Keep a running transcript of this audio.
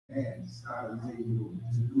as God is able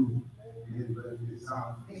to do. It's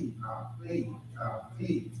our faith,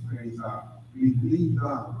 praise God. We believe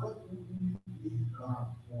God. What do we believe God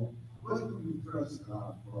for? What do we trust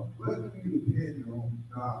God for? What do we depend on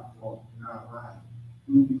God for in our life?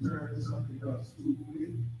 Do we turn to something else too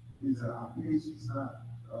quick? Is our patience not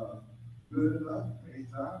good enough? Praise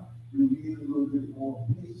God. Do we need a little bit more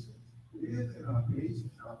patience? It is in our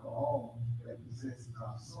patience, after all, that possesses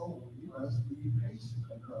our soul. We must be patient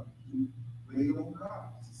enough to wait on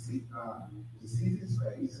God, to seek God, to see His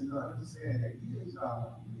face, and to understand that He is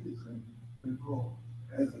God, He is in control.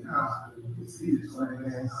 As a pastor, we see this on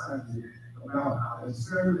last Sunday about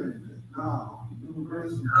serving God, the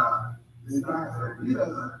universal God, the God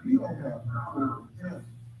that we don't have control of Him,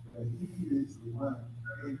 but He is the one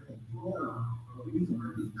in control. But we can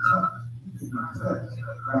be touched. We can be touched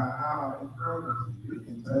by our infirmity. We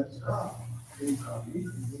can touch God. We can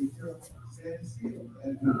make Him stand still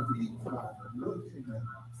and repeat God and look to Him.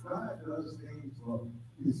 God does things for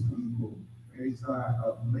His people. Praise God.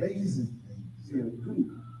 Amazing things He'll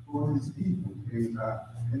do for His people. Praise God.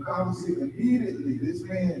 And God said immediately, this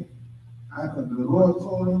man, after the Lord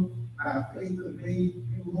told him, "Thy faith has made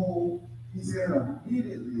you whole," he said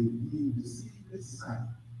immediately he received His sight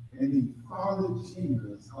and he followed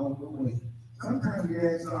Jesus on the way. Sometimes we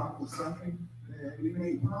ask God for something and we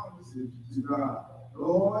make promises to God.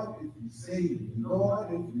 Lord, if you save me, Lord,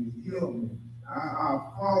 if you heal me,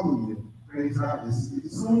 I'll follow you. Praise God. As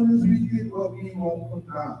soon as we get what we want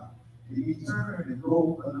from God, we turn and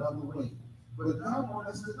go another way. But God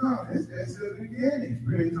wants us to come. That's the beginning.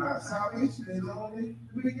 Praise God. Salvation is only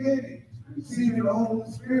the beginning. Receiving the Holy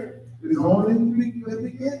Spirit is only the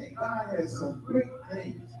beginning. God has some great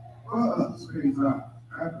things for us. Praise God.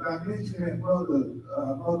 I mentioned that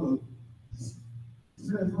Mother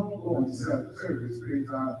Smith homegoing service, praise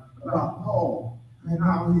God, about Paul and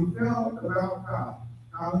how he felt about God,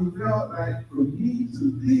 how he felt like for me to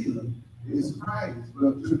live is Christ,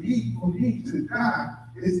 but for me to die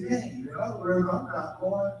is gain. In other words, I'm not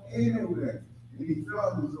going anywhere. And he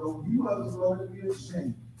felt as though he wasn't going to be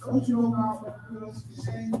ashamed. Don't you know God will put us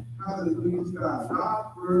to shame? Hallelujah to God.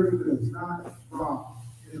 God's word does not drop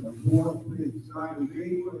in a fourth place. God is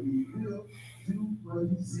able and He will do what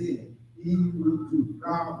He said He will do.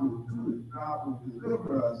 God will do it. God will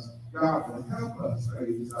deliver us. God will help us.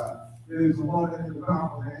 Praise God. There's a woman in the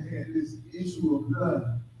Bible that had this issue of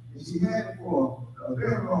blood. And she had it for a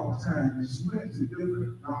very long time. And she went to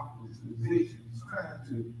different doctors, physicians, trying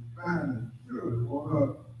to find a cure for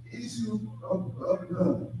her issue of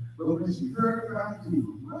blood. But when she heard about Jesus,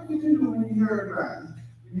 what did you do when you heard about it?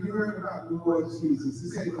 When you heard about the Lord Jesus? He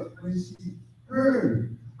said, but when she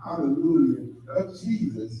heard, hallelujah, of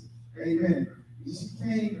Jesus, amen, she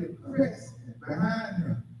came and pressed behind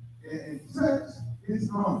Him and touched His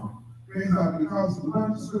garment. Praise God, because the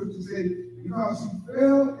one scripture said, because she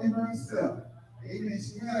fell in herself, amen,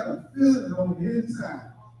 she had a feeling on the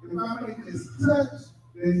inside. If I may just touch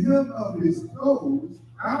the hem of His clothes,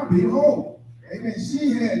 I'll be whole. Amen.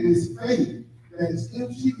 She had this faith that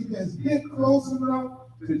if she could just get close enough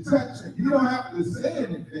to touch Him, you don't have to say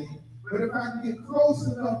anything, but if I can get close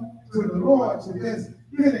enough to the Lord to just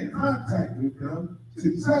get in contact with Him,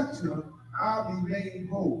 to touch Him, I'll be made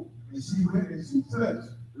whole. And she went and she touched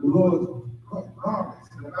the Lord's garments.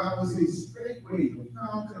 And the Bible says, straightway the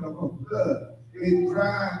fountain of her blood, it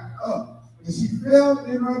dried up. And she felt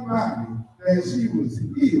in her body that she was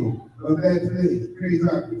healed of that plague. Praise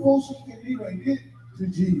God. Before she can even get to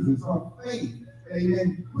Jesus, her faith, and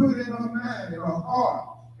then put it in her mind and her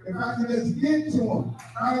heart. If I can just get to Him,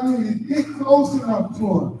 hallelujah, get close enough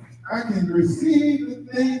to Him, I can receive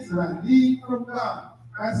the things that I need from God.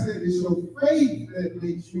 I said, it's your faith that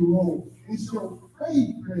makes you whole. It's your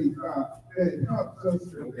faith, praise God, that helps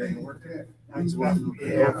us to think that.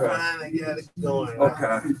 Yeah, fine, I got it going. Okay.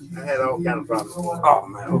 I had all kind of problems. Oh,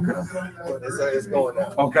 man, okay. It's going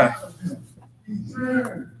now. Okay. He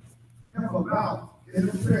turned him about in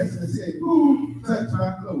the press and said, who touched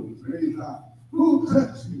my clothes? Praise God. Who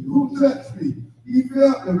touched me? Who touched me? He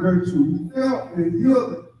felt the virtue. He felt the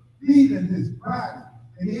healing leaving his body.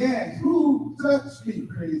 And he asked, who touched me?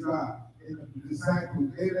 Praise God. And the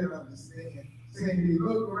disciples, they didn't understand. Saying he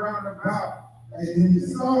looked around about and he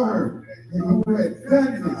saw her. And who had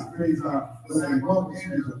done this? Praise God. But like mother, she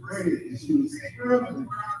was afraid and she was trembling.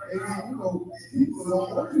 And you know, people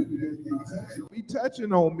don't want you to be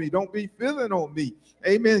touching on me. Don't be feeling on me.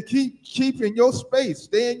 Amen. Keep in your space.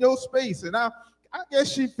 Stay in your space. And I guess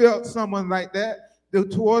she felt someone like that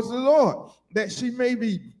towards the Lord, that she may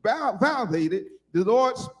be violated the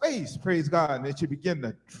Lord's space, praise God, and that she began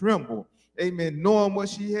to tremble, amen, knowing what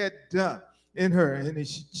she had done. in her. And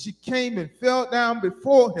she came and fell down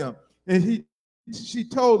before him. And she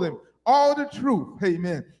told him all the truth.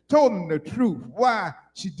 Amen. Told him the truth, why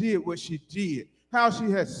she did what she did, how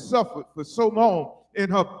she had suffered for so long in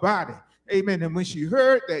her body. Amen. And when she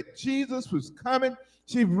heard that Jesus was coming,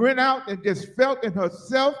 she went out and just felt in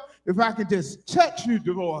herself, if I can just touch you,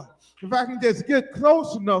 Lord, if I can just get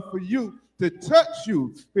close enough for you to touch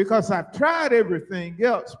you, because I've tried everything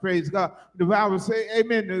else, praise God. The Bible says,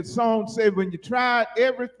 amen, the song says, when you tried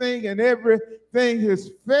everything and everything has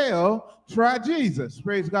failed, try Jesus,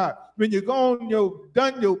 praise God. When you've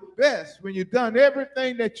done your best, when you've done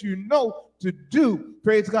everything that you know to do,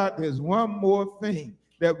 praise God, there's one more thing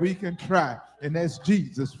that we can try, and that's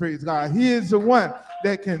Jesus, praise God. He is the one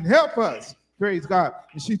that can help us, praise God.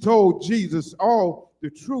 And she told Jesus all the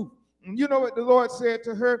truth. And you know what the Lord said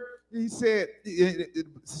to her? He said,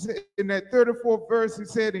 in that 34th verse, he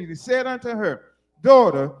said unto her,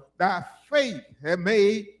 daughter, thy faith hath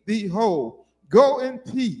made thee whole. Go in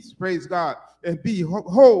peace, praise God, and be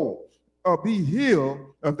whole, or be healed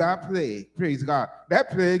of thy plague, praise God. That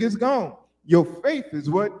plague is gone. Your faith is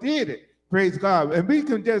what did it, praise God. And we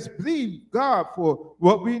can just believe God for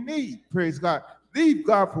what we need, praise God. Believe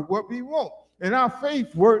God for what we want. And our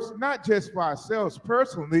faith works not just for ourselves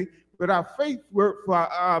personally, but our faith works for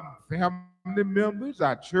our family members,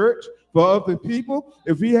 our church, for other people.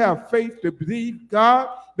 If we have faith to believe God,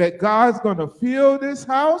 that God's going to fill this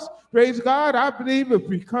house, praise God, I believe if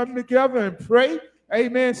we come together and pray,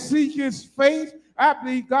 amen, seek his face, I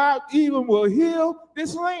believe God even will heal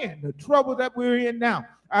this land, the trouble that we're in now.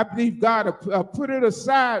 I believe God will put it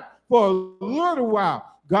aside for a little while.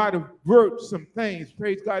 God will work some things,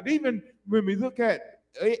 praise God. Even when we look at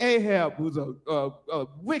Ahab, was a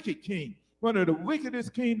wicked king, one of the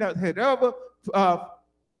wickedest kings that had ever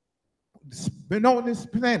been on this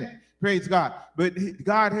planet, praise God. But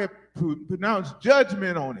God had pronounced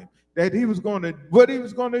judgment on him, that he was going to, what he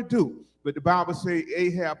was going to do. But the Bible says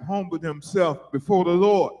Ahab humbled himself before the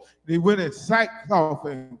Lord. He went in sackcloth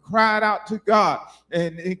and cried out to God.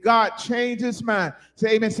 And God changed his mind.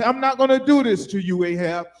 Say, amen. Say, I'm not going to do this to you,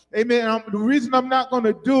 Ahab. Amen. The reason I'm not going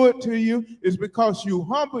to do it to you is because you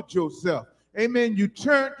humbled yourself. Amen. You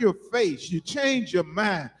turned your face. You changed your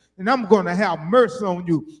mind. And I'm going to have mercy on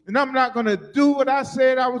you. And I'm not going to do what I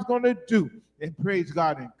said I was going to do. And praise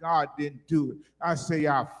God, and God didn't do it. I say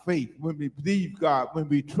our faith, when we believe God, when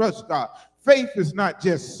we trust God. Faith is not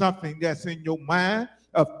just something that's in your mind,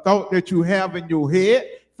 a thought that you have in your head.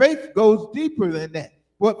 Faith goes deeper than that.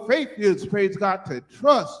 What faith is, praise God, to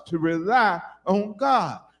trust, to rely on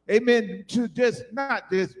God. Amen. To just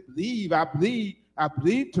not just believe. I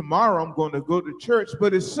believe tomorrow I'm going to go to church,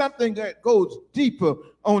 but it's something that goes deeper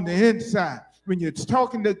on the inside. When you're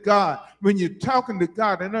talking to God,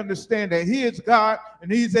 and understand that he is God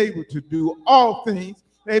and he's able to do all things.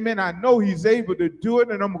 Amen. I know he's able to do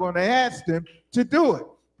it, and I'm going to ask him to do it.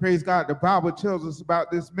 Praise God. The Bible tells us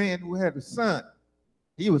about this man who had a son.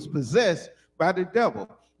 He was possessed by the devil.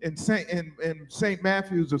 In St.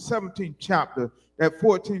 Matthew's, the 17th chapter, that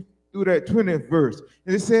 14th through that 20th verse.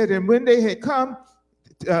 And it said, and when they had come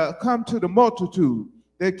to the multitude,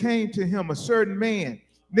 there came to him a certain man,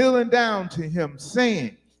 kneeling down to him,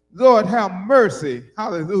 saying, Lord, have mercy.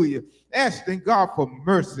 Hallelujah. Asking God for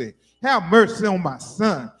mercy. Have mercy on my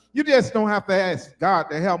son. You just don't have to ask God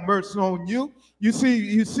to have mercy on you. You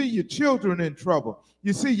see your children in trouble.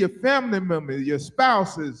 You see your family members, your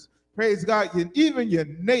spouses, praise God, and even your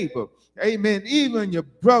neighbor. Amen. Even your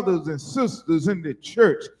brothers and sisters in the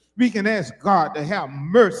church. We can ask God to have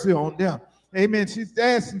mercy on them. Amen. She's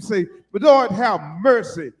asked him, say, but Lord, have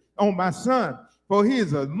mercy on my son. For he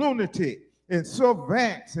is a lunatic and so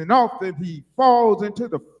vexed, and often he falls into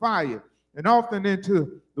the fire and often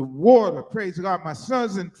into the water. Praise God. My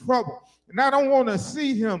son's in trouble, and I don't want to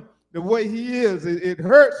see him the way he is. It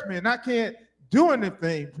hurts me, and I can't do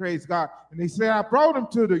anything. Praise God. And he said, I brought him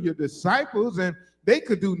to your disciples, and they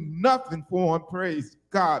could do nothing for him. Praise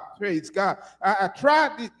God. Praise God. I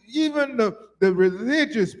tried, even the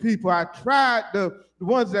religious people. I tried the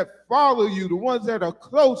ones that follow you, the ones that are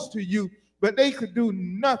close to you. But they could do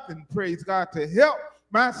nothing, praise God, to help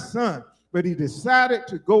my son. But he decided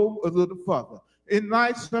to go a little further. In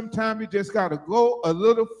life, sometimes you just got to go a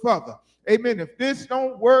little further. Amen. If this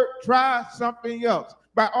don't work, try something else.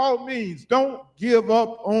 By all means, don't give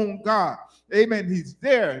up on God. Amen. He's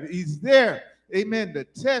there. He's there. Amen. The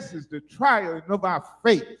test is the trial of our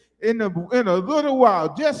faith. In a little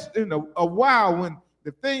while, just in a while, when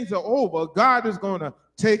the things are over, God is going to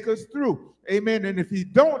take us through. Amen. And if he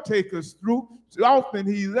don't take us through, often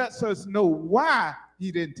he lets us know why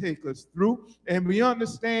he didn't take us through. And we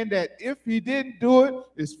understand that if he didn't do it,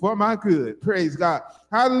 it's for my good. Praise God.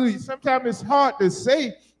 Hallelujah. Sometimes it's hard to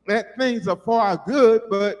say that things are for our good,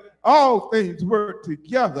 but all things work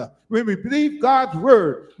together. When we believe God's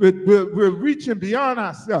word, we're reaching beyond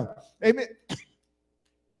ourselves. Amen.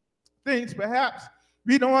 Things perhaps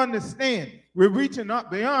we don't understand. We're reaching up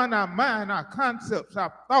beyond our mind, our concepts,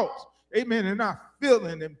 our thoughts. Amen. And our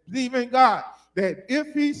feeling and believing God that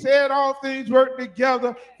if he said all things work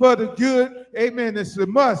together for the good, amen, it's a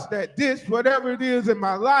must that this, whatever it is in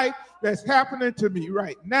my life that's happening to me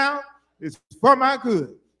right now, is for my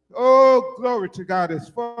good. Oh, glory to God. It's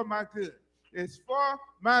for my good. It's for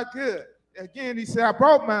my good. Again, he said, I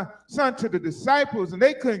brought my son to the disciples, and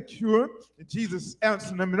they couldn't cure him. And Jesus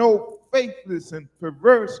answered them, an old faithless and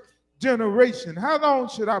perverse generation, how long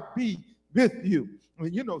should I be with you? Well,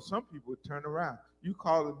 you know, some people turn around. You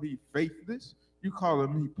calling me faithless? You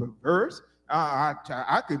calling me perverse? I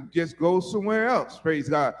can just go somewhere else. Praise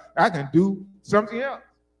God. I can do something else.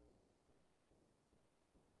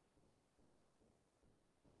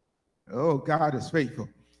 Oh, God is faithful.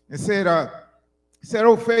 And said,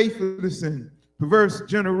 oh, faithless and perverse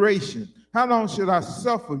generation, how long should I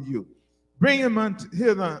suffer you? Bring him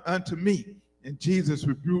hither unto me. And Jesus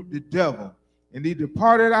rebuked the devil, and he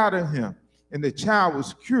departed out of him, and the child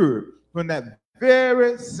was cured from that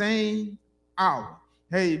very same hour.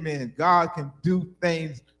 Amen. God can do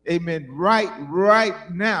things, amen, right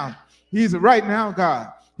now. He's a right now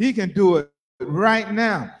God. He can do it right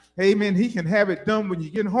now. Amen. He can have it done when you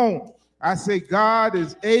get home. I say God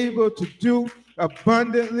is able to do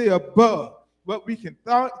abundantly above what we can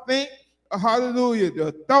think. Hallelujah.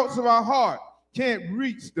 The thoughts of our heart can't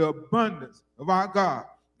reach the abundance of our God.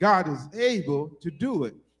 God is able to do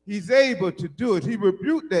it. He's able to do it. He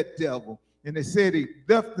rebuked that devil, and they said he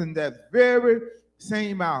left in that very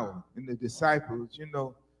same hour. And the disciples, you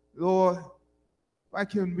know, Lord, why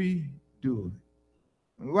couldn't we do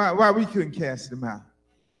it? Why we couldn't cast them out?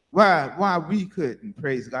 Why we couldn't?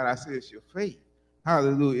 Praise God. I said it's your faith.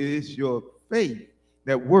 Hallelujah. It's your faith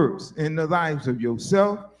that works in the lives of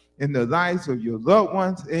yourself, in the lives of your loved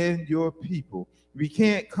ones, and your people. We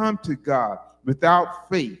can't come to God without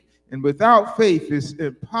faith. And without faith, it's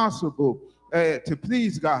impossible to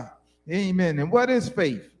please God. Amen. And what is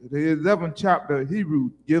faith? The 11th chapter of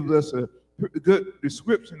Hebrews gives us a good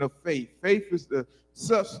description of faith. Faith is the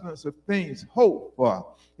substance of things hoped for.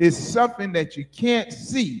 It's something that you can't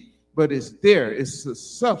see, but it's there. It's a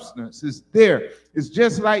substance. It's there. It's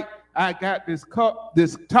just like I got this cup,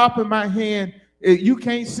 this top in my hand. You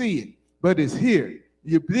can't see it, but it's here.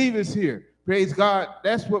 You believe it's here. Praise God.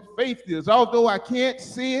 That's what faith is. Although I can't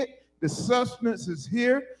see it, the substance is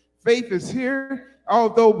here. Faith is here.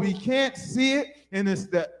 Although we can't see it, and it's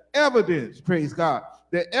the evidence, praise God,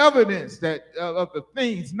 the evidence that of the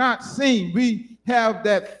things not seen. We have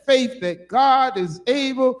that faith that God is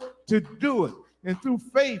able to do it. And through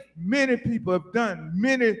faith, many people have done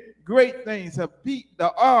many great things, have beat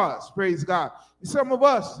the odds, praise God. Some of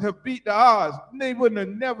us have beat the odds. They wouldn't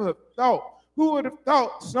have never thought. Who would have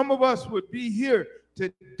thought some of us would be here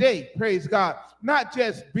today, praise God, not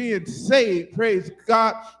just being saved, praise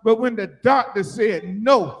God, but when the doctor said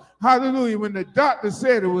no, hallelujah, when the doctor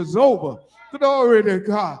said it was over, glory to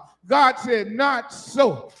God, God said not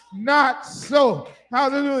so,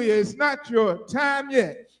 hallelujah, it's not your time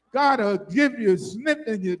yet. God will give you a snip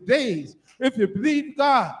in your days. If you believe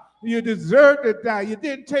God, you deserve to die. You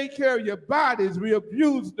didn't take care of your bodies. We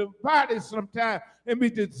abuse the bodies sometimes, and we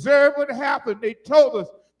deserve what happened. They told us,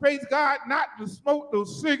 praise God, not to smoke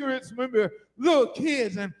those cigarettes when we were little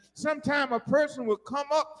kids. And sometimes a person would come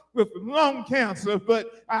up with lung cancer.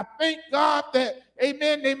 But I thank God that,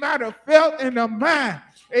 amen, they might have felt in their mind,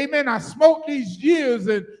 amen, I smoked these years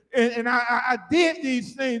and I did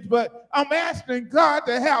these things, but I'm asking God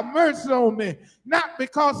to have mercy on me. Not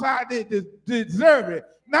because I didn't deserve it,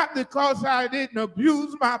 not because I didn't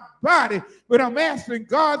abuse my body, but I'm asking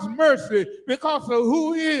God's mercy because of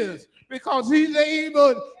who he is. Because he's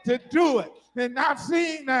able to do it. And I've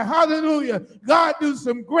seen that, hallelujah, God do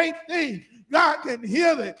some great things. God can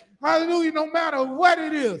heal it. Hallelujah, no matter what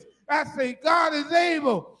it is. I say God is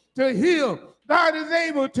able to heal. God is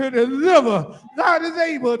able to deliver. God is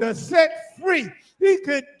able to set free. He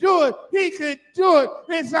can do it. He can do it.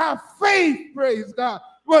 It's our faith, praise God.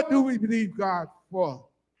 What do we believe God for?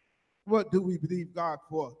 What do we believe God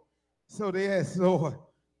for? So they asked, Lord,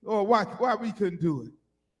 why we couldn't do it?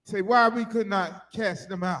 Say, why we could not cast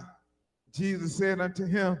them out? Jesus said unto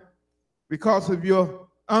him, because of your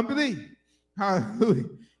unbelief. Hallelujah.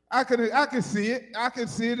 I can see it. I can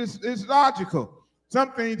see it. It's logical.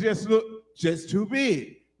 Some things just look just too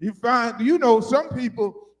big. You find, you know, some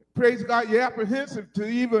people, praise God, you're apprehensive to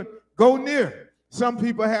even go near. Some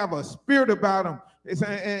people have a spirit about them.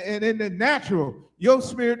 And in the natural, your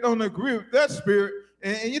spirit don't agree with that spirit,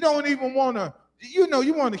 and you don't even want to, you know,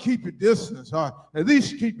 you want to keep your distance, or at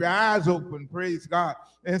least keep your eyes open, praise God.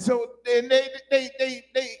 And so then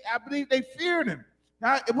I believe they feared him.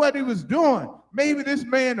 What he was doing. Maybe this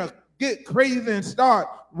man will get crazy and start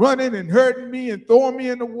running and hurting me and throwing me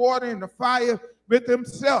in the water and the fire with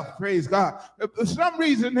himself, praise God. For some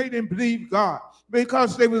reason, they didn't believe God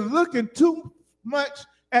because they were looking too much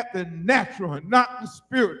at the natural and not the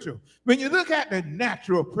spiritual. When you look at the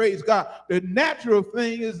natural, praise God, the natural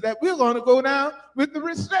thing is that we're going to go down with the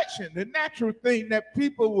recession. The natural thing that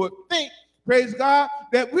people would think, praise God,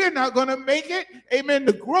 that we're not going to make it. Amen.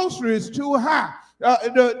 The grocery is too high.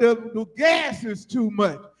 The gas is too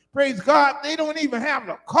much. Praise God, they don't even have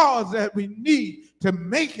the cars that we need to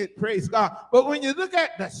make it, praise God. But when you look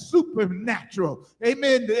at the supernatural,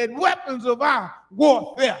 amen, the weapons of our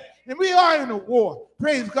warfare, and we are in a war,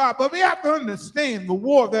 praise God, but we have to understand the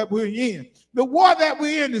war that we're in. The war that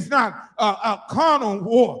we're in is not a carnal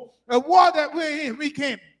war. The war that we're in, we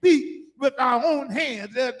can't beat with our own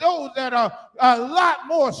hands. There are those that are a lot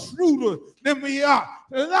more shrewder than we are,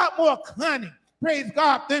 a lot more cunning, praise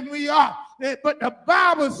God, than we are. But the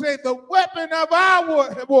Bible says the weapon of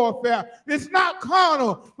our warfare is not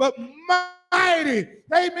carnal, but mighty,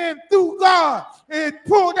 amen, through God. And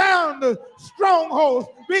pull down the strongholds.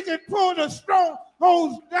 We can pull the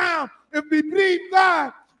strongholds down if we believe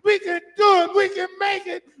God. We can do it. We can make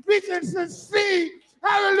it. We can succeed.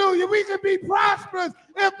 Hallelujah. We can be prosperous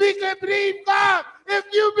if we can believe God. If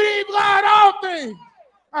you believe God, all things.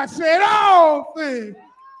 I said all things.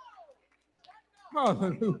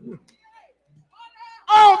 Hallelujah.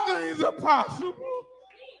 All things are possible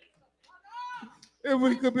if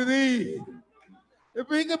we can believe. If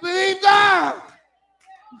we can believe God.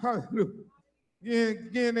 Hallelujah.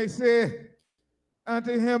 Again, they said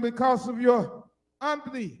unto him, because of your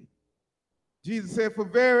unbelief. Jesus said, for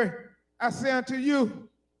very, I say unto you,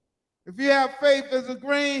 if you have faith as a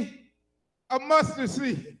grain of mustard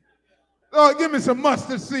seed. Lord, give me some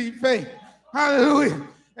mustard seed faith. Hallelujah.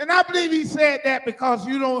 And I believe he said that because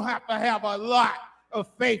you don't have to have a lot of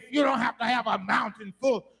faith. You don't have to have a mountain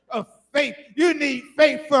full of faith. You need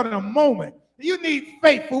faith for the moment. You need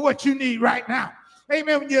faith for what you need right now.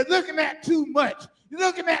 Amen. When you're looking at too much, you're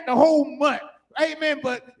looking at the whole month. Amen.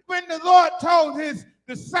 But when the Lord told his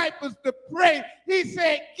disciples to pray, he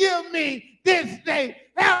said, give me this day.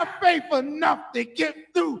 Have faith enough to get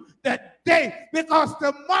through the day, because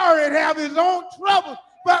tomorrow it have his own troubles.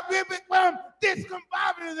 But we become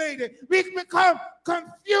discombobulated. We become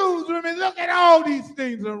confused when we look at all these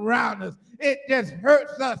things around us. It just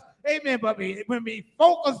hurts us. Amen. But when we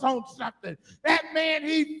focus on something, that man,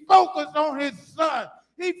 he focused on his son.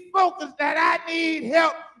 He focused that I need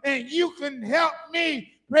help and you can help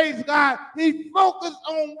me. Praise God. He focused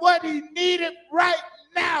on what he needed right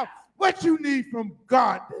now. What you need from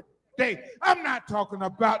God today. I'm not talking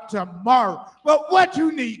about tomorrow, but what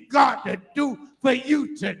you need God to do for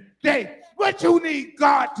you today. What you need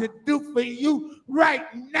God to do for you right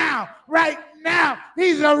now. Right now.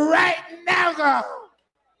 He's a right now God.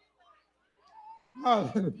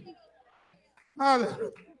 Hallelujah.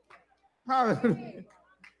 Hallelujah. Hallelujah.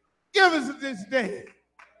 Give us this day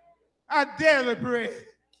our daily bread.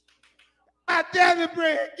 Our daily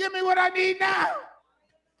bread. Give me what I need now.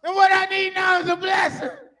 And what I need now is a blessing.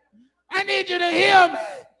 I need you to heal me.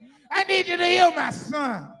 I need you to heal my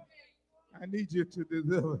son. I need you to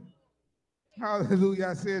deliver. Hallelujah.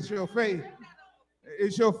 I say it's your faith.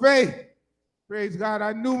 It's your faith. Praise God.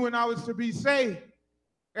 I knew when I was to be saved.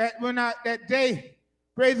 That day,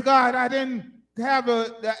 praise God, I didn't have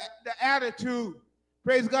the attitude,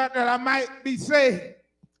 praise God, that I might be saved.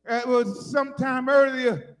 It was sometime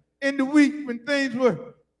earlier in the week when things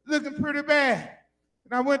were looking pretty bad.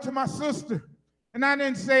 And I went to my sister, and I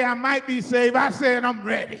didn't say I might be saved. I said I'm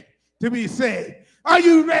ready to be saved. Are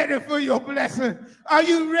you ready for your blessing? Are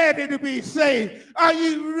you ready to be saved? Are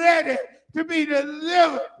you ready to be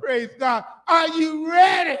delivered? Praise God. Are you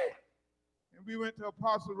ready? And we went to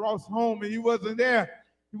Apostle Ross' home, and he wasn't there.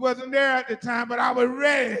 He wasn't there at the time, but I was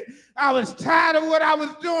ready. I was tired of what I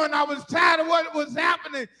was doing. I was tired of what was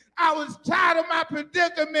happening. I was tired of my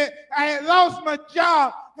predicament. I had lost my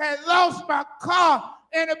job, had lost my car,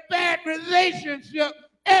 in a bad relationship.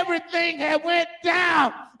 Everything had went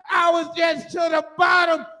down. I was just to the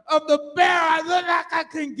bottom of the barrel. I looked like I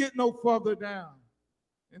couldn't get no further down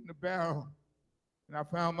in the barrel. And I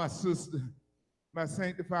found my sister, my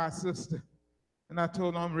sanctified sister, and I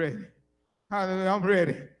told her I'm ready. Hallelujah, I'm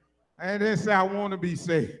ready. And then say, I want to be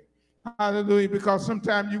saved. Hallelujah. Because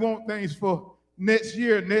sometimes you want things for next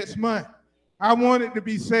year, next month. I wanted to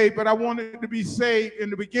be saved, but I wanted to be saved in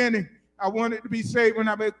the beginning. I wanted to be saved when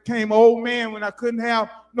I became an old man, when I couldn't have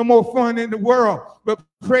no more fun in the world. But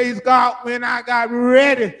praise God, when I got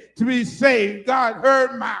ready to be saved, God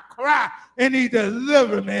heard my cry and he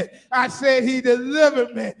delivered me. I said he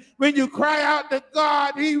delivered me. When you cry out to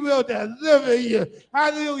God, he will deliver you.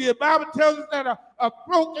 Hallelujah. The Bible tells us that a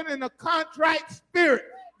broken and a contrite spirit,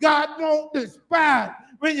 God won't despise.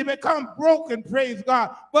 When you become broken, praise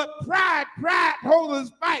God. But pride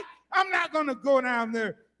holds us back. I'm not going to go down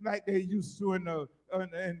there like they used to in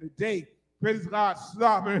the day. Praise God,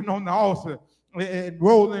 slobbering on the altar and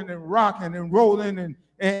rolling and rocking and rolling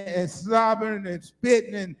and slobbering and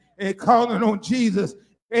spitting and calling on Jesus.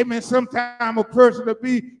 Amen. Sometimes a person will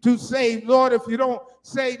be too saved. Lord, if you don't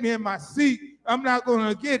save me in my seat, I'm not going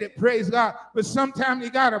to get it. Praise God. But sometimes you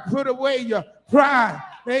got to put away your pride.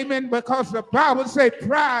 Amen. Because the Bible says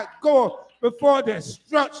pride goes before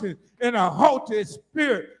destruction and a haughty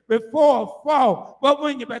spirit before a fall. But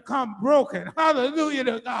when you become broken, hallelujah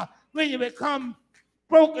to God, when you become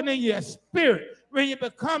broken in your spirit, when you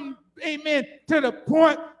become, amen, to the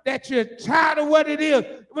point that you're tired of what it is,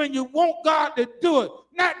 when you want God to do it,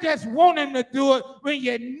 not just want him to do it, when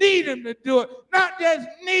you need him to do it, not just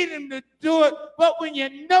need him to do it, but when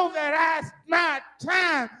you know that it's my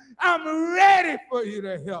time, I'm ready for you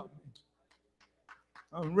to help me.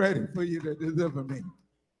 I'm ready for you to deliver me.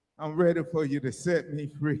 I'm ready for you to set me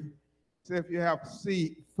free. So if you have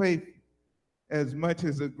faith as much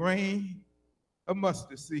as a grain of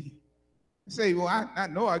mustard seed, you say, well, I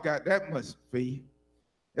know I got that much faith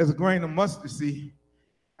as a grain of mustard seed.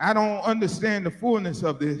 I don't understand the fullness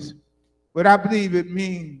of this, but I believe it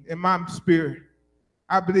means in my spirit,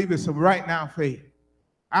 I believe it's a right now faith.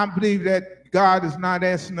 I believe that God is not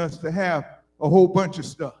asking us to have a whole bunch of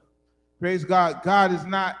stuff. Praise God. God is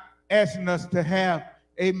not asking us to have,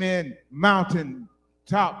 amen, mountain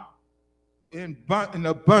top in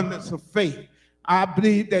abundance of faith. I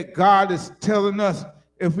believe that God is telling us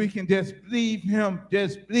if we can just believe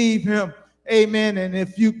him, amen. And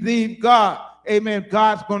if you believe God, amen,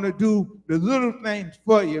 God's going to do the little things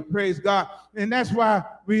for you, praise God. And that's why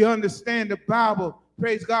we understand the Bible,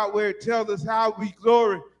 praise God, where it tells us how we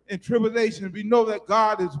glory in tribulation. We know that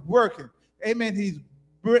God is working, amen. He's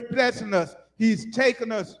blessing us. He's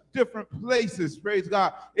taken us different places, praise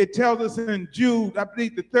God. It tells us in Jude, I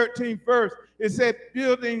believe the 13th verse, it said,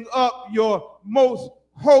 building up your most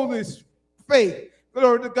holy faith.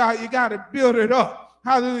 Glory to God, you got to build it up.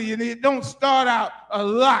 Hallelujah. You don't start out a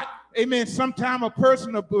lot. Amen. Sometime a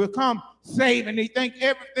person will become saved and they think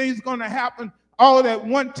everything's going to happen all at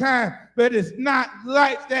one time, but it's not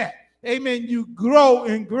like that. Amen. You grow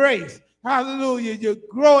in grace. Hallelujah. You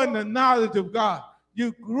grow in the knowledge of God.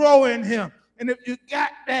 You grow in him. And if you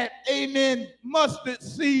got that, amen, mustard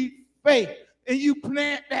seed faith, and you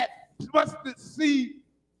plant that mustard seed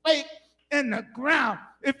faith in the ground,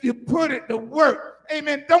 if you put it to work,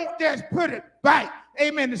 amen, don't just put it back.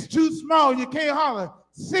 Amen, it's too small, you can't hardly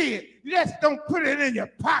see it. You just don't put it in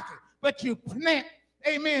your pocket, but you plant,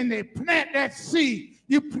 amen, they plant that seed.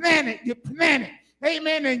 You plant it,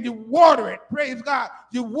 amen, and you water it, praise God.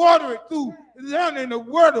 You water it through learning the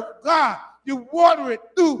word of God. You water it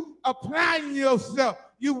through applying yourself.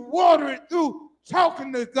 You water it through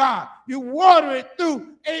talking to God. You water it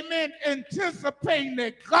through, amen, anticipating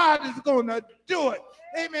that God is going to do it.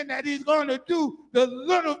 Amen, that he's going to do the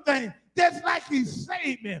little things. Just like he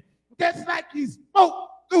saved me. Just like he spoke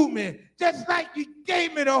through me. Just like he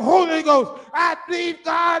gave me the Holy Ghost. I believe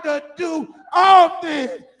God will do all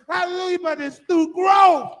things. Hallelujah, but it's through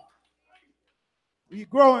growth. We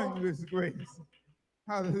grow in this grace.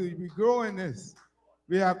 Hallelujah. We grow in this.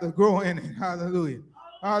 We have to grow in it. Hallelujah.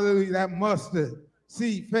 Hallelujah. That mustard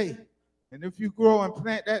seed faith. And if you grow and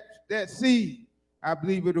plant that seed, I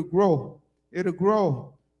believe it'll grow. It'll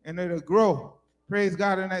grow and it'll grow. Praise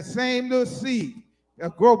God. And that same little seed will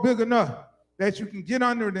grow big enough that you can get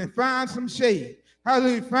under it and find some shade.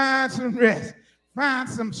 Hallelujah. Find some rest. Find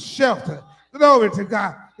some shelter. Glory to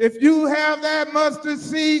God. If you have that mustard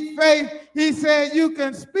seed faith, he said you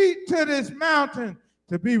can speak to this mountain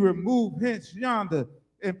to be removed hence yonder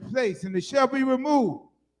in place, and it shall be removed.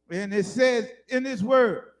 And it says in his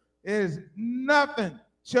word, is nothing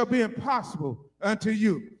shall be impossible unto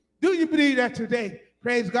you. Do you believe that today?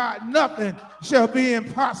 Praise God. Nothing shall be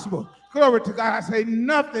impossible. Glory to God. I say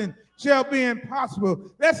nothing shall be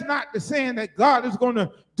impossible. That's not the saying that God is going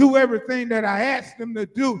to do everything that I asked him to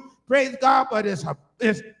do. Praise God. But it's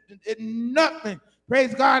nothing,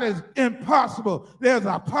 praise God, is impossible. There's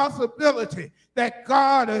a possibility that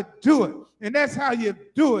God will do it. And that's how you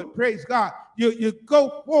do it, praise God. You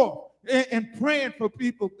go forth and praying for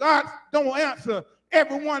people. God don't answer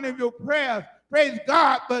every one of your prayers, praise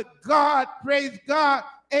God, but God, praise God,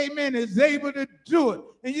 amen, is able to do it.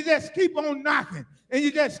 And you just keep on knocking, and you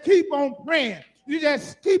just keep on praying. You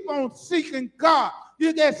just keep on seeking God.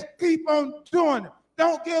 You just keep on doing it.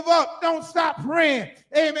 Don't give up. Don't stop praying.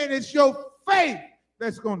 Amen. It's your faith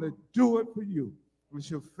that's going to do it for you. It's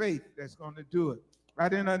your faith that's going to do it. I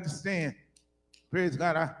didn't understand. Praise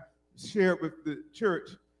God. I shared with the church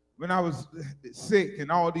when I was sick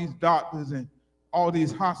and all these doctors and all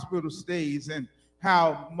these hospital stays and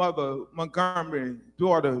how Mother Montgomery,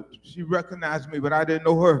 daughter, she recognized me, but I didn't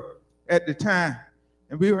know her at the time.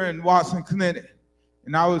 And we were in Watson Clinic.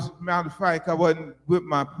 And I was, matter of fact, I wasn't with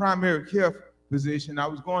my primary care physician. I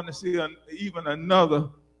was going to see even another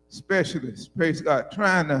specialist, praise God,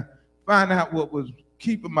 trying to find out what was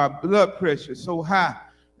keeping my blood pressure so high.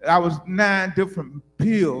 I was 9 different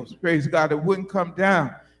pills, praise God, that wouldn't come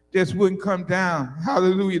down, just wouldn't come down.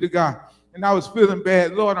 Hallelujah to God. And I was feeling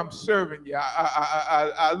bad. Lord, I'm serving you.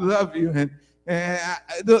 I love you. And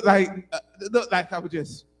it looked like I was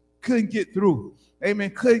just couldn't get through. Amen.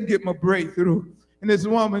 Couldn't get my breakthrough. And this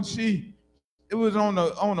woman, it was on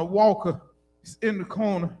a walker in the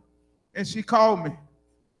corner, and she called me.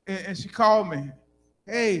 And she called me.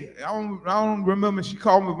 Hey, I don't remember she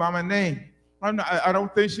called me by my name. I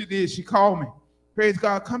don't think she did. She called me. Praise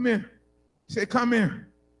God, come here. She said, come here.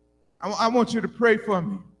 I want you to pray for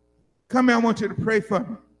me. Come here, I want you to pray for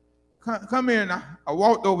me. Come here. And I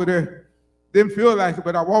walked over there. Didn't feel like it,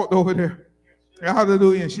 but I walked over there.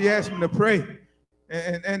 Hallelujah. And she asked me to pray.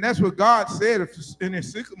 And that's what God said in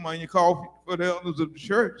his sycamore, you call for the elders of the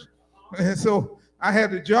church. And so I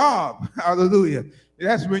had a job. Hallelujah.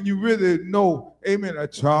 That's when you really know, amen, a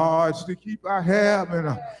charge to keep our hair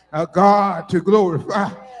and a God to glorify.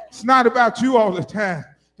 It's not about you all the time.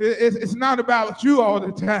 It's not about you all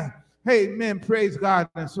the time. Hey, amen, praise God.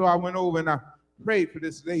 And so I went over and I prayed for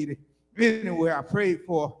this lady. Anyway, I prayed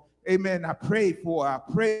for, amen, I prayed,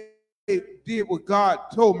 did what God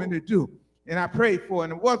told me to do. And I prayed for her,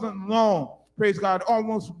 and it wasn't long, praise God,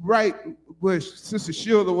 almost right where Sister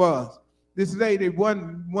Sheila was. This lady,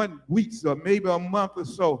 one week or maybe a month or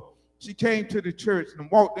so, she came to the church and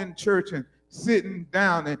walked in the church and sitting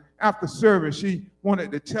down, and after service, she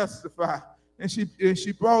wanted to testify. And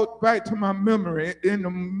she brought back to my memory in the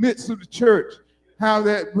midst of the church how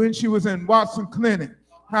that when she was in Watson Clinic,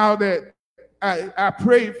 how that I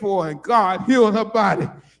prayed for her and God healed her body.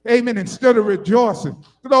 Amen. Instead of rejoicing,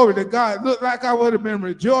 glory to God, it looked like I would have been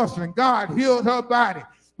rejoicing. God healed her body.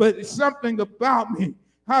 But it's something about me.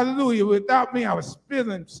 Hallelujah. Without me, I was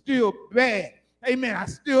feeling still bad. Amen. I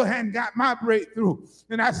still hadn't got my breakthrough.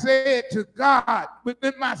 And I said to God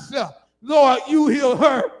within myself, Lord, you heal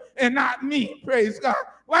her and not me. Praise God.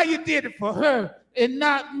 Why you did it for her and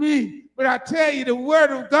not me? But I tell you, the word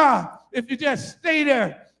of God, if you just stay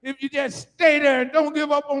there, and don't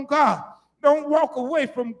give up on God, don't walk away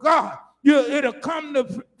from God, it'll come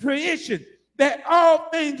to fruition that all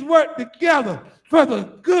things work together for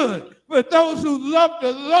the good, for those who love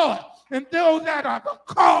the Lord and those that are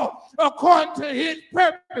called according to his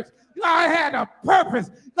purpose. God had a purpose.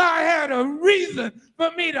 God had a reason for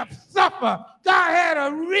me to suffer. God had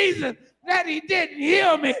a reason that he didn't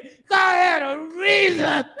heal me. God had a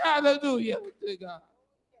reason. Hallelujah to God.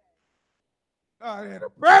 God had a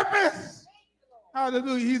purpose.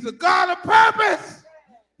 Hallelujah. He's a God of purpose.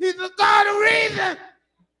 He's a God of reason.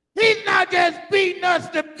 He's not just beating us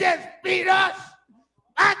to just beat us.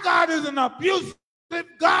 My God is an abusive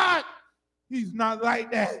God. He's not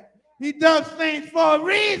like that. He does things for a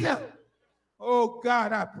reason. Oh,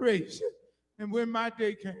 God, I praise you. And when my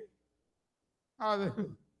day came,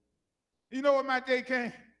 hallelujah. You know when my day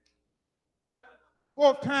came?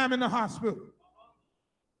 4th time in the hospital.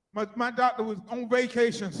 My doctor was on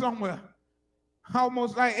vacation somewhere.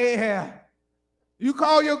 Almost like Ahab. You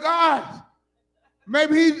call your God.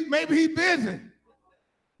 Maybe he's busy.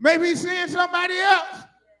 Maybe he's seeing somebody else.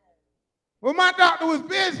 Well, my doctor was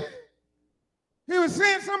busy. He was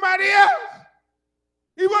seeing somebody else.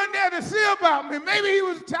 He wasn't there to see about me. Maybe he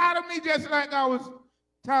was tired of me just like I was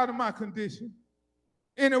tired of my condition.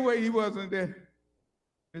 Anyway, he wasn't there.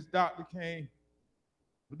 This doctor came,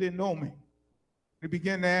 who didn't know me. He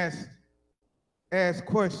began to ask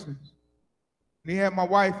questions. And he had my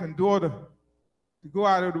wife and daughter to go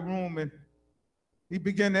out of the room, and he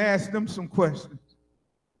began to ask them some questions.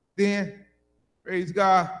 Then, praise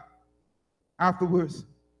God, afterwards,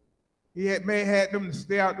 he had them to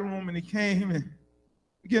stay out the room, and he came and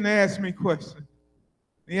began to ask me questions.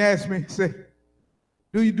 He asked me, say,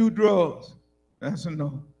 do you do drugs? That's a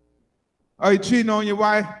no. Are you cheating on your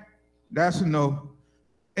wife? That's a no.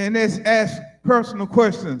 And let's ask personal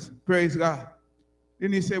questions, praise God.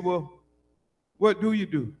 Then he said, well, what do you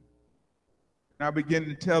do? And I began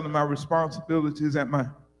to tell him my responsibilities at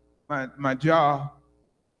my job,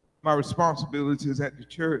 my responsibilities at the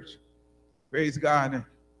church, praise God. And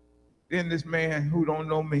then this man who don't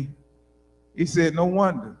know me, he said, no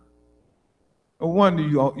wonder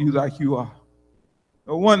you like you are.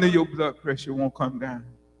 No wonder your blood pressure won't come down.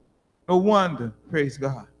 No wonder, praise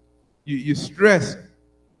God. You're stressed.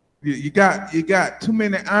 You got too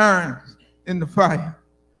many irons in the fire.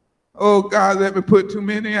 Oh, God, let me put too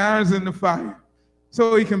many irons in the fire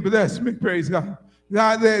so he can bless me, praise God.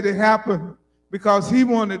 God let it happen because he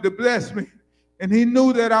wanted to bless me. And he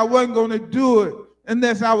knew that I wasn't going to do it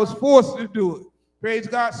unless I was forced to do it. Praise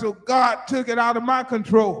God. So God took it out of my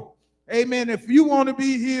control. Amen. If you want to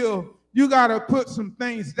be healed, you got to put some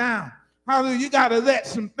things down. Hallelujah. You got to let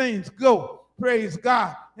some things go. Praise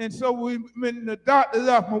God. And so when the doctor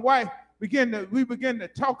left, my wife we began to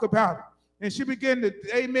talk about it. And she began to,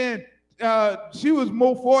 amen, she was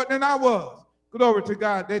more for it than I was. Glory to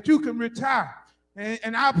God, that you can retire.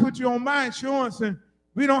 And I'll put you on my insurance, and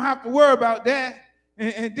we don't have to worry about that.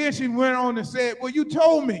 And then she went on and said, well, you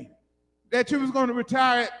told me that you was going to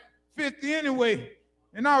retire at 50 anyway.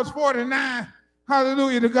 And I was 49.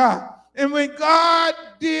 Hallelujah to God. And when God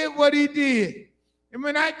did what he did, and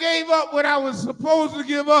when I gave up what I was supposed to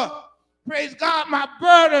give up, praise God, my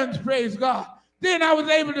burdens, praise God, then I was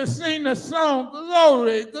able to sing the song,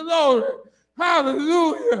 glory, glory,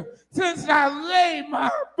 hallelujah. Since I laid my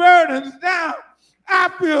burdens down, I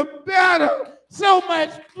feel better, so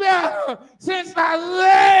much better. Since I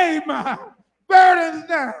laid my burdens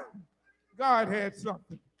down, God had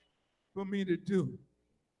something for me to do.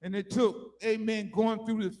 And it took, amen, going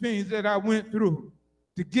through the things that I went through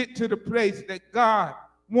to get to the place that God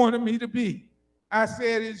wanted me to be. I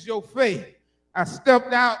said, it's your faith. I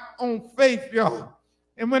stepped out on faith, y'all.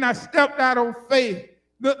 And when I stepped out on faith,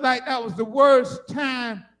 looked like that was the worst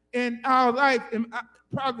time in our life, and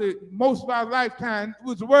probably most of our lifetime. It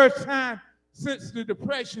was the worst time since the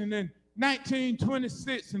Depression in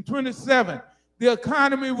 1926 and 27. The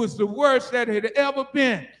economy was the worst that it had ever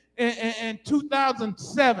been in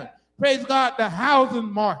 2007. Praise God, the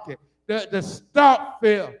housing market, the stock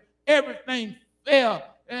fell, everything fell.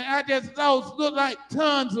 And I just lost, looked like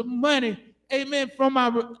tons of money, amen, from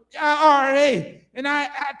my IRA. And I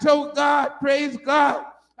told God, praise God,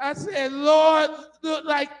 I said, Lord, look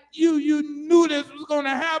like you knew this was going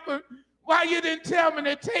to happen. Why you didn't tell me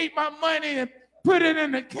to take my money and put it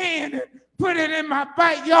in a can and put it in my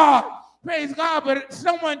backyard? Praise God, but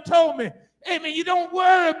someone told me, amen, you don't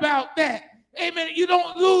worry about that. Amen, you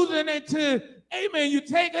don't lose it until, amen, you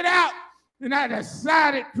take it out. And I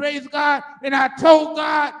decided, praise God, and I told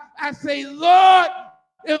God, I say, Lord,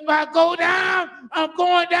 if I go down, I'm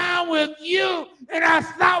going down with you. And I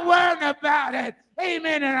stopped worrying about it.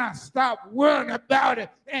 Amen. And I stopped worrying about it.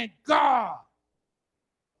 And God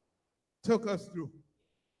took us through.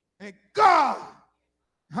 And God,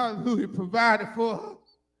 hallelujah, provided for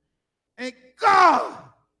us. And God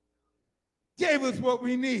gave us what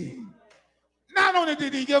we need. Not only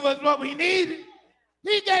did he give us what we needed,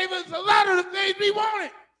 he gave us a lot of the things we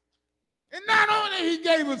wanted. And not only he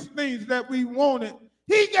gave us things that we wanted,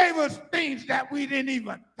 he gave us things that we didn't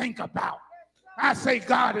even think about. I say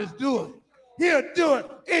God is doing. He'll do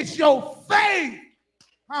it. It's your faith.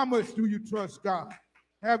 How much do you trust God?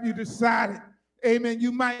 Have you decided, amen,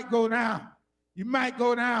 you might go down. You might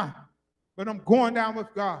go down, but I'm going down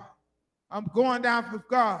with God. I'm going down with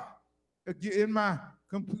God. In my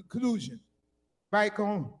conclusion, back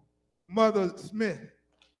on Mother Smith.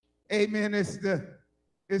 Amen. It's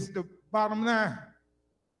the bottom line.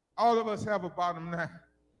 All of us have a bottom line.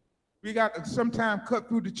 We got to sometimes cut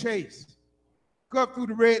through the chase, cut through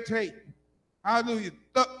the red tape. Hallelujah.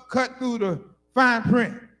 Cut through the fine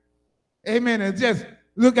print. Amen. And just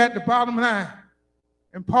look at the bottom line.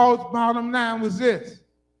 And Paul's bottom line was this: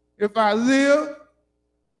 if I live,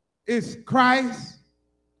 it's Christ.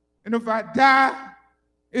 And if I die,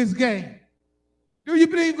 it's gain. Do you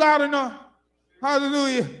believe God enough?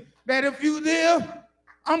 Hallelujah. That if you live,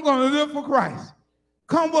 I'm going to live for Christ.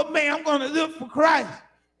 Come with me, I'm going to live for Christ.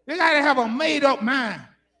 You got to have a made-up mind.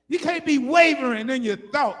 You can't be wavering in your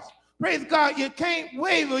thoughts. Praise God, you can't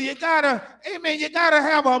waver. You got to, amen, you got to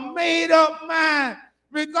have a made-up mind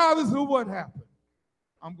regardless of what happens.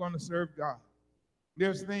 I'm going to serve God.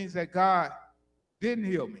 There's things that God didn't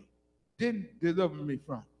heal me, didn't deliver me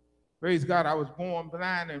from. Praise God, I was born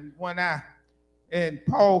blind in one eye. And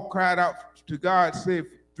Paul cried out to God, said,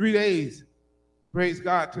 3 days, praise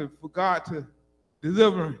God, for God to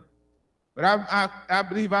deliver him. But I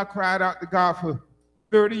believe I cried out to God for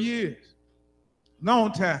 30 years.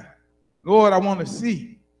 Long time. Lord, I want to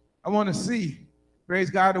see. I want to see. Praise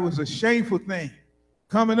God, it was a shameful thing.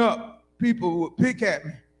 Coming up, people would pick at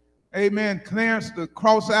me. Amen. Clarence, the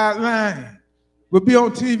cross-eyed line, would be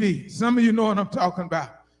on TV. Some of you know what I'm talking about.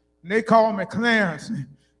 And they call me Clarence. And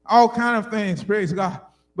all kind of things, praise God.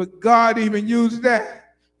 But God even used that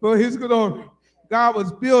for his glory. God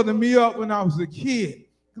was building me up when I was a kid.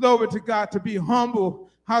 Glory to God, to be humble,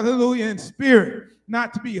 hallelujah, in spirit,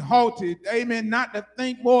 not to be halted, amen, not to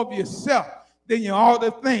think more of yourself than you ought to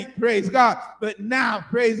think, praise God. But now,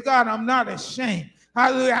 praise God, I'm not ashamed.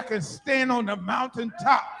 Hallelujah, I can stand on the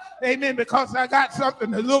mountaintop, amen, because I got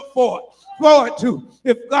something to look forward to.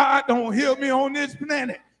 If God don't heal me on this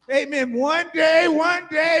planet, amen, one day,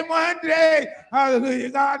 hallelujah,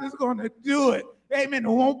 God is going to do it. Amen.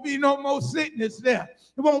 There won't be no more sickness there.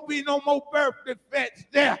 There won't be no more birth defects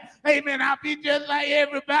there. Amen. I'll be just like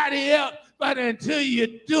everybody else. But until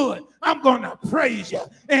you do it, I'm going to praise you.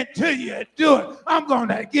 Until you do it, I'm going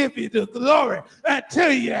to give you the glory.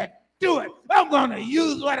 Until you do it, I'm going to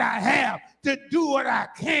use what I have to do what I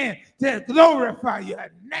can to glorify your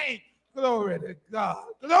name. Glory to God.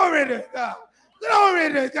 Glory to God.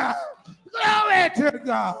 Glory to God. Glory to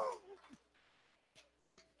God.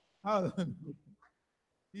 Hallelujah.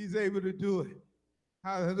 He's able to do it.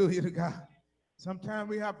 Hallelujah to God. Sometimes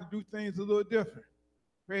we have to do things a little different.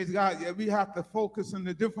 Praise God. Yeah, we have to focus in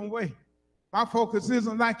a different way. My focus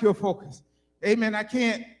isn't like your focus. Amen. I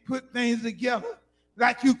can't put things together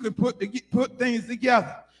like you can put things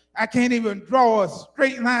together. I can't even draw a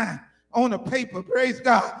straight line on a paper. Praise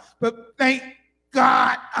God. But thank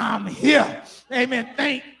God I'm here. Amen.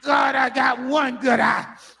 Thank God I got one good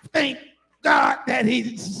eye. Thank God that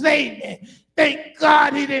he saved me. Thank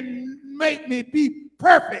God he didn't make me be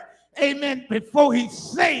perfect, amen, before he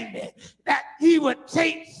saved me. That he would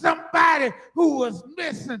take somebody who was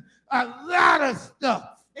missing a lot of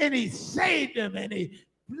stuff, and he saved them, and he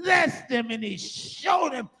blessed them, and he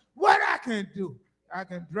showed them what I can do. I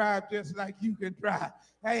can drive just like you can drive.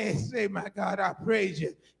 Hey, say, my God, I praise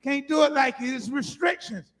you. Can't do it like you. There's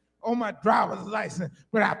restrictions on my driver's license,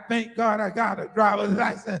 but I thank God I got a driver's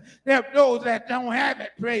license. There are those that don't have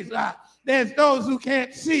it, praise God. There's those who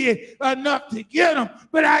can't see it enough to get them,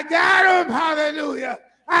 but I got them, hallelujah.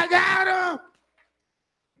 I got them.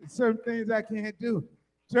 There's certain things I can't do.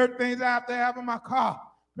 Certain things I have to have in my car,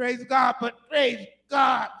 praise God, but praise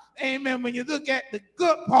God, amen. When you look at the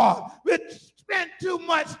good part, we spend too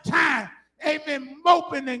much time, amen,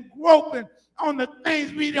 moping and groping on the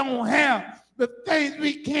things we don't have, the things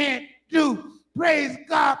we can't do. Praise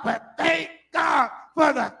God, but thank God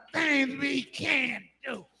for the things we can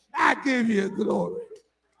do. I give you glory.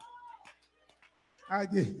 I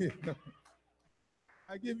give you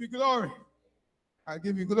glory. I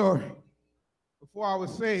give you glory. Before I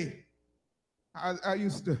was saved, I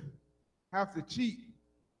used to have to cheat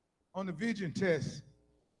on the vision test,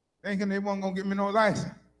 thinking they weren't going to give me no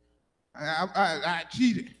license. I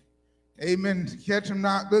cheated. Amen. Catch them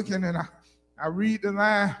not looking, and I read the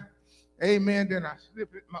line. Amen. Then I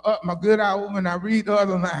slip it up my good eye over and I read the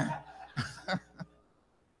other line.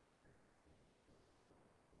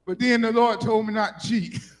 But then the Lord told me not to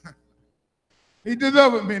cheat. He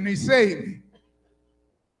delivered me and he saved me.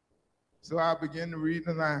 So I began to read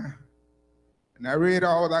the line. And I read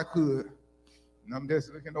all I could. And I'm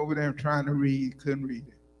just looking over there and trying to read, couldn't read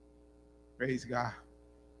it. Praise God.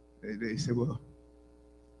 They said, well,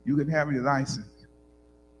 you can have your license,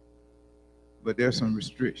 but there's some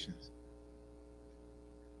restrictions.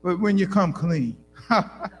 But when you come clean,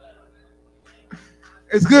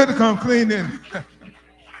 it's good to come clean then.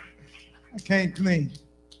 I came clean.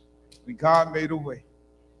 When God made a way.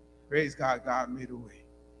 Praise God, God made a way.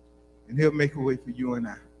 And he'll make a way for you and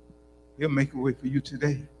I. He'll make a way for you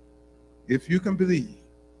today. If you can believe,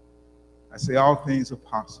 I say all things are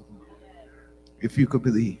possible. If you could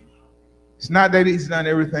believe. It's not that he's done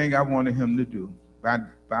everything I wanted him to do. By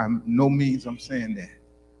no means I'm saying that.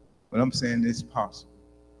 But I'm saying it's possible.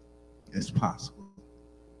 It's possible.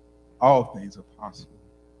 All things are possible.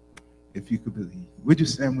 If you could believe. Would you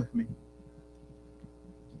stand with me?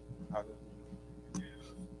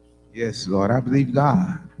 Yes, Lord, I believe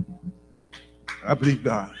God. I believe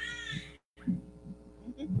God.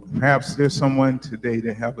 Perhaps there's someone today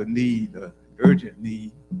that have a need, an urgent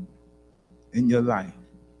need in your life.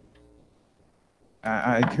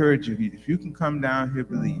 I encourage you, if you can come down here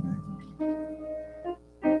believing,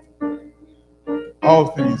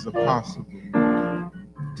 all things are possible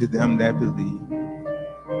to them that believe.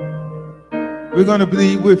 We're going to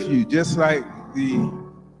believe with you, just like the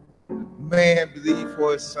man believed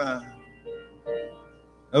for his son,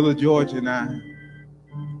 Elder George and I.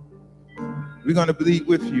 We're going to believe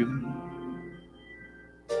with you.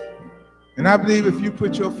 And I believe if you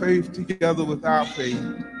put your faith together with our faith,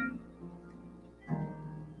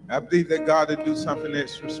 I believe that God will do something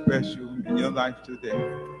extra special in your life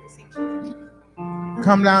today.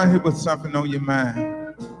 Come down here with something on your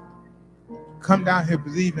mind. Come down here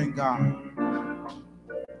believing God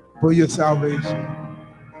for your salvation.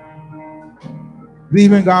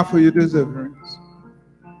 Believing God for your deliverance.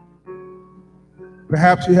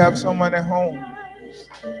 Perhaps you have someone at home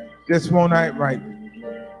just won't act right.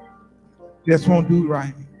 Just won't do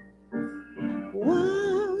right.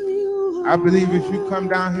 I believe if you come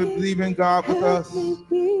down here believing God with us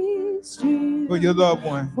for your loved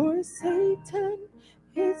one, for Satan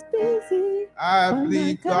is busy. I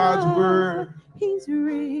believe God's word. He's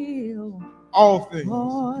real. All things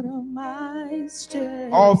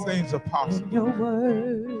are possible your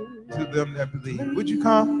word. to them that believe. Would you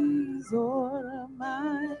come? Please order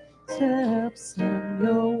my steps in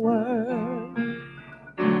your word.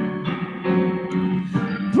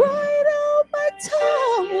 Bright out my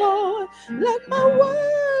tongue, Lord. Let my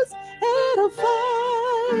words edify.